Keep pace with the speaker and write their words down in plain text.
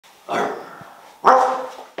Whoa.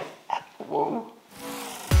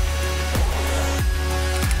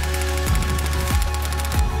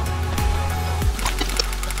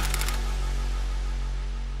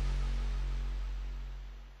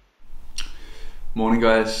 Morning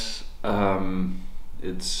guys,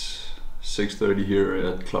 it's 6:30 here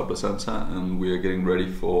at Club LaSanta and we are getting ready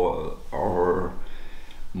for our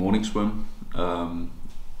morning swim.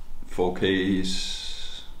 4K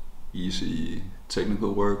is easy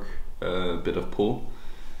technical work, a bit of pull.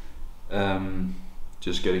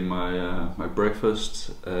 Just getting my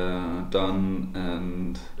breakfast done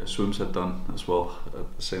and a swim set done as well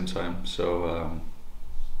at the same time. So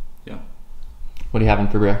yeah. What are you having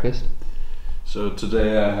for breakfast? So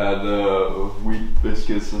today I had wheat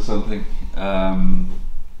biscuits or something.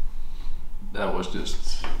 That was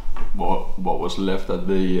just what was left at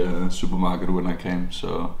the supermarket when I came,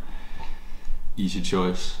 so easy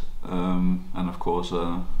choice. And of course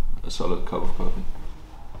a solid cup of coffee.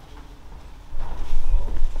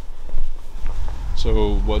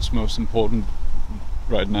 So what's most important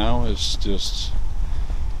right now is just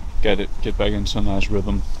get back into a nice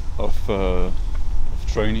rhythm of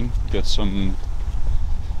training, get some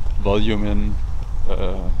volume in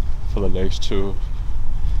for the legs to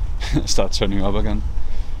start turning up again.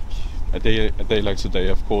 A day like today,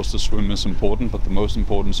 of course the swim is important, but the most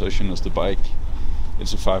important session is the bike.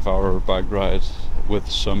 It's a 5-hour bike ride with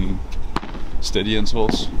some steady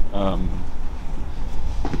intervals.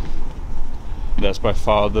 That's by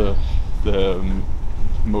far the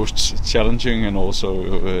most challenging and also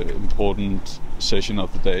important session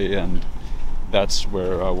of the day, and that's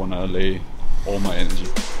where I want to lay all my energy.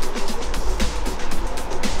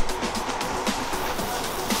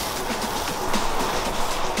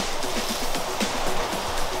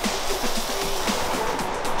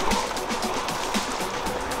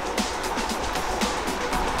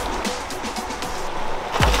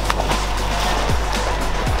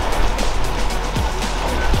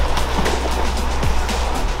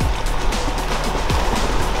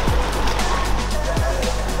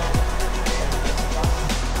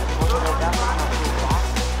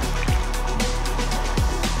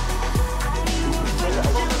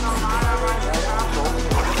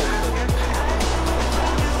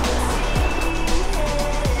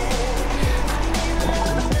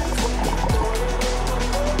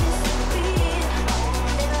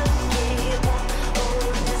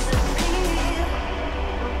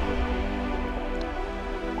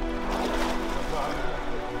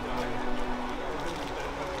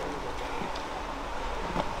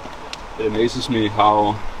 It amazes me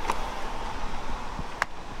how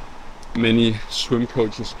many swim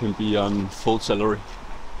coaches can be on full salary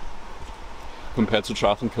compared to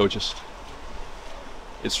triathlon coaches.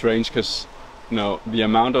 It's strange because, you know, the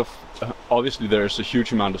amount of obviously there's a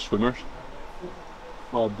huge amount of swimmers.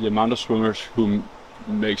 Well, the amount of swimmers who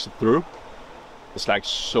makes it through, it's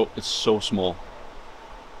so small.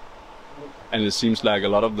 And it seems like a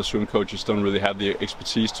lot of the swim coaches don't really have the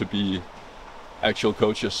expertise to be actual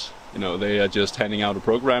coaches. You know, they are just handing out a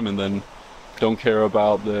program and then don't care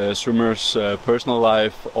about the swimmers' personal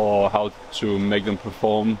life or how to make them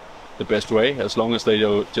perform the best way. As long as they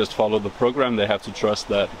just follow the program, they have to trust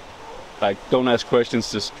that. Like, don't ask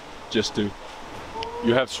questions, just do.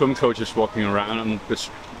 You have swim coaches walking around and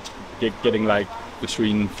getting like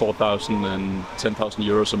between 4,000 and 10,000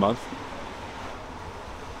 euros a month.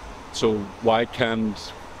 So why can't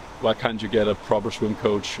you get a proper swim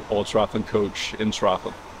coach or triathlon coach in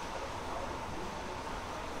triathlon?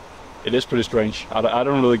 It is pretty strange. I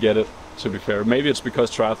don't really get it, to be fair. Maybe it's because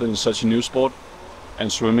triathlon is such a new sport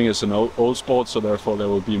and swimming is an old sport, so therefore there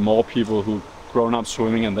will be more people who've grown up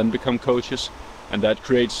swimming and then become coaches, and that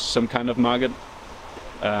creates some kind of market.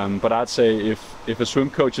 But I'd say if a swim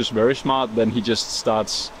coach is very smart, then he just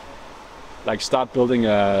start building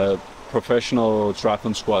a professional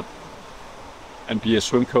triathlon squad and be a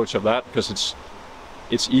swim coach of that, because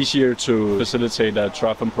it's easier to facilitate a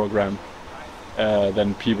triathlon program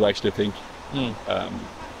than people actually think.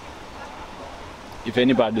 If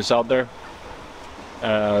anybody's out there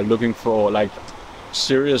looking for, like,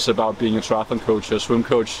 serious about being a triathlon coach or swim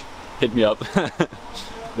coach, hit me up.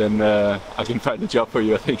 Then I can find a job for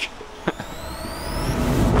you, I think.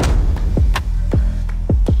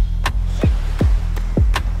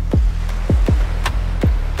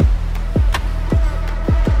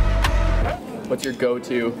 What's your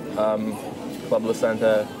go-to Club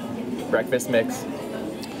LaSanta breakfast mix?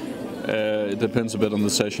 It depends a bit on the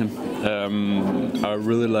session. I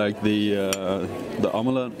really like the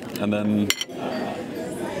omelette, and then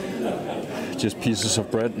just pieces of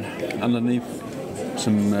bread underneath,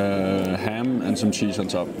 some ham and some cheese on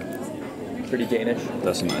top. Pretty Danish.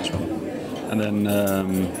 That's a nice one. And then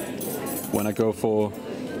when I go for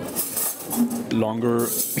longer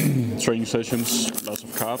training sessions, lots of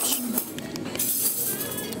carbs.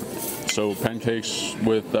 So pancakes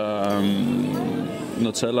with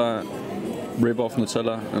Nutella, rib-off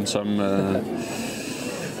Nutella, and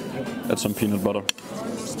some peanut butter.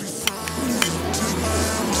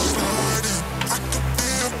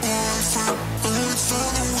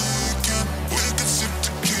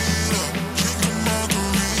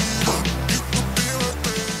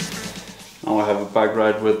 Now I have a bike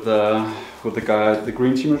ride with the guy at the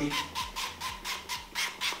Green Teamers.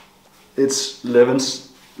 It's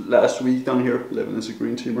Levin's last week down here. Levin is a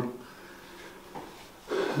Green Teamer.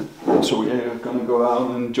 So we're gonna go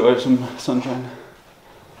out and enjoy some sunshine.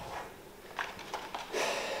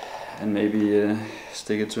 And maybe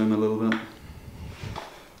stick it to him a little bit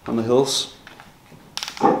on the hills.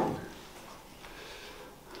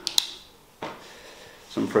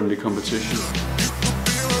 Some friendly competition.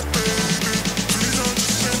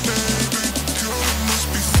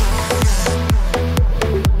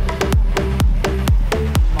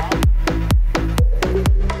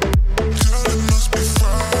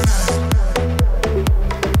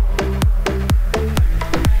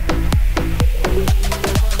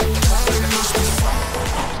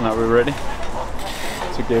 Now we're ready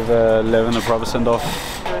to give Levin a proper send-off.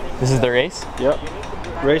 This is the race? Yep.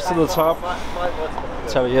 Race to the top.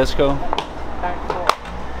 Tabayesco.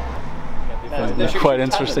 It's quite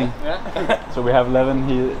interesting. So we have Levin.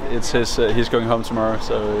 He's going home tomorrow,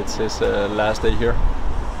 so it's his last day here.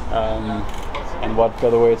 And what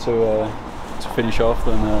better way to finish off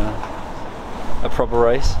than a proper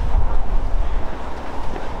race?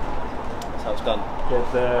 That's how it's done.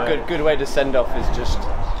 Good way to send off is just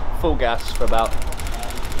full gas for about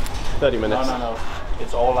 30 minutes. No.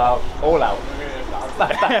 It's all out. All out.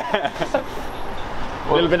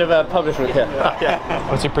 A little bit of a publishment here. Yeah.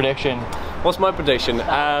 What's your prediction? What's my prediction?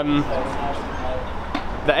 The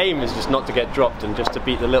aim is just not to get dropped and just to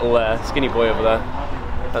beat the little skinny boy over there.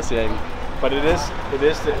 That's the aim. But it is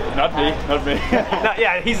not me. No,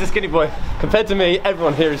 yeah, he's the skinny boy. Compared to me,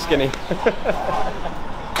 everyone here is skinny.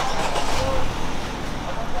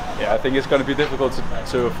 Yeah, I think it's going to be difficult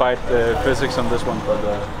to fight the physics on this one, but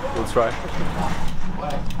we'll try.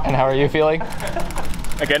 And how are you feeling?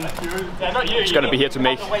 Again, it's going to be here to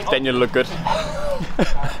make Daniel look good.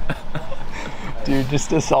 Dude,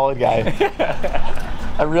 just a solid guy.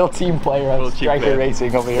 A real team player on Striker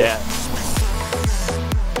Racing over here. Yeah.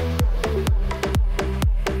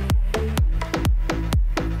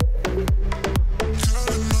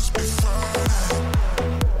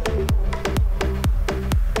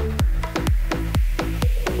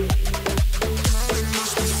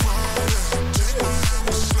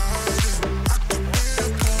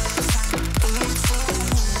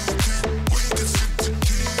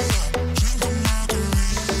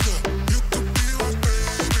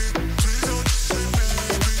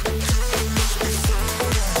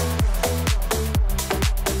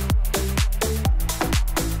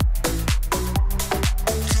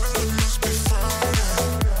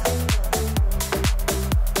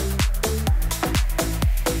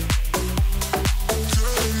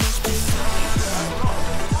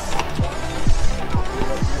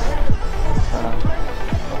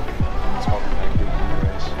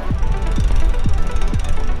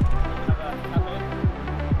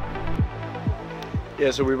 Yeah,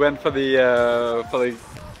 so we went for the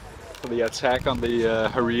attack on the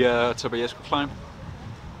Haria Tabayesco climb.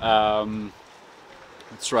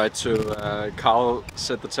 Tried to Carl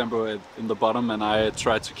set the tempo in the bottom, and I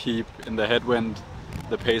tried to keep in the headwind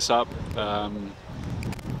the pace up,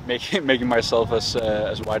 making myself as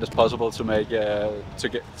wide as possible to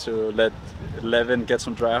let Levin get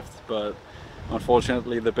some draft, but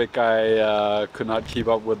unfortunately the big guy could not keep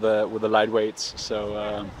up with the lightweights.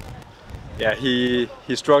 So yeah, he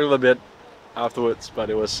struggled a bit afterwards, but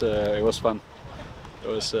it was fun. It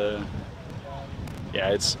was yeah,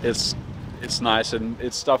 it's nice, and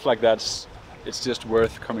it's stuff like that. It's just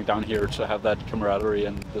worth coming down here to have that camaraderie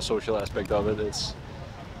and the social aspect of it.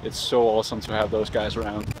 It's so awesome to have those guys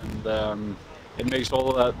around, and it makes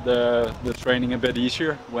all the training a bit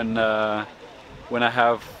easier when I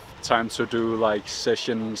have time to do like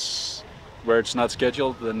sessions where it's not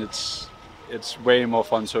scheduled. Then it's way more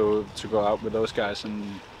fun to go out with those guys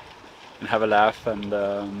and have a laugh and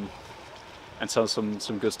tell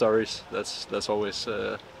some good stories. That's always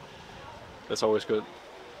good.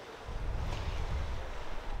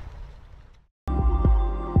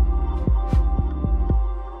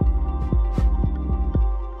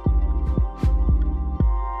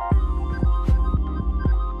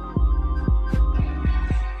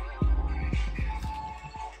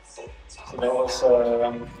 that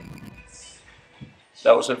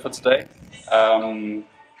was it for today. A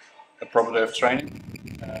proper day of training.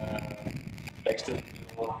 Next day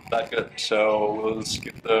not that good, so we'll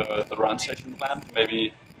skip the run session plan.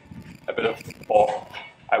 Maybe a bit of, or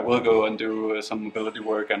I will go and do some mobility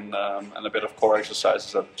work and a bit of core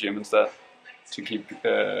exercises at the gym instead to keep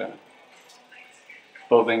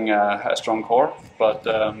building a strong core. But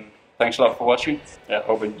thanks a lot for watching. Yeah,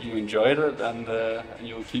 hope you enjoyed it, and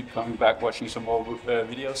you'll keep coming back watching some more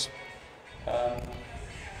videos.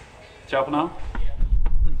 Ciao for now.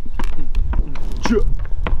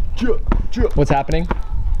 What's happening?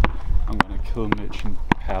 I'm gonna kill Mitch and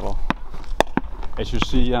paddle. As you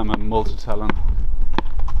see, I'm a multi-talent.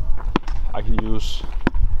 I can use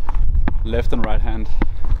left and right hand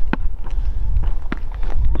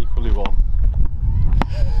equally well.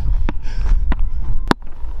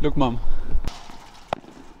 Look, Mom.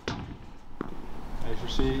 As you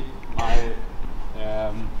see, my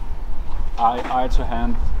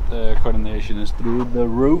eye-to-hand coordination is through the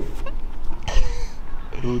roof.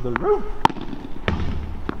 Through the roof.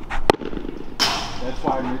 That's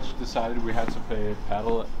why Mitch decided we had to play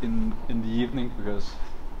paddle in the evening, because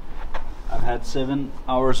I've had 7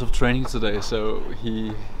 hours of training today, so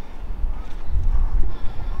he...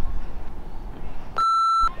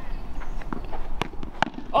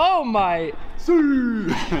 Oh my!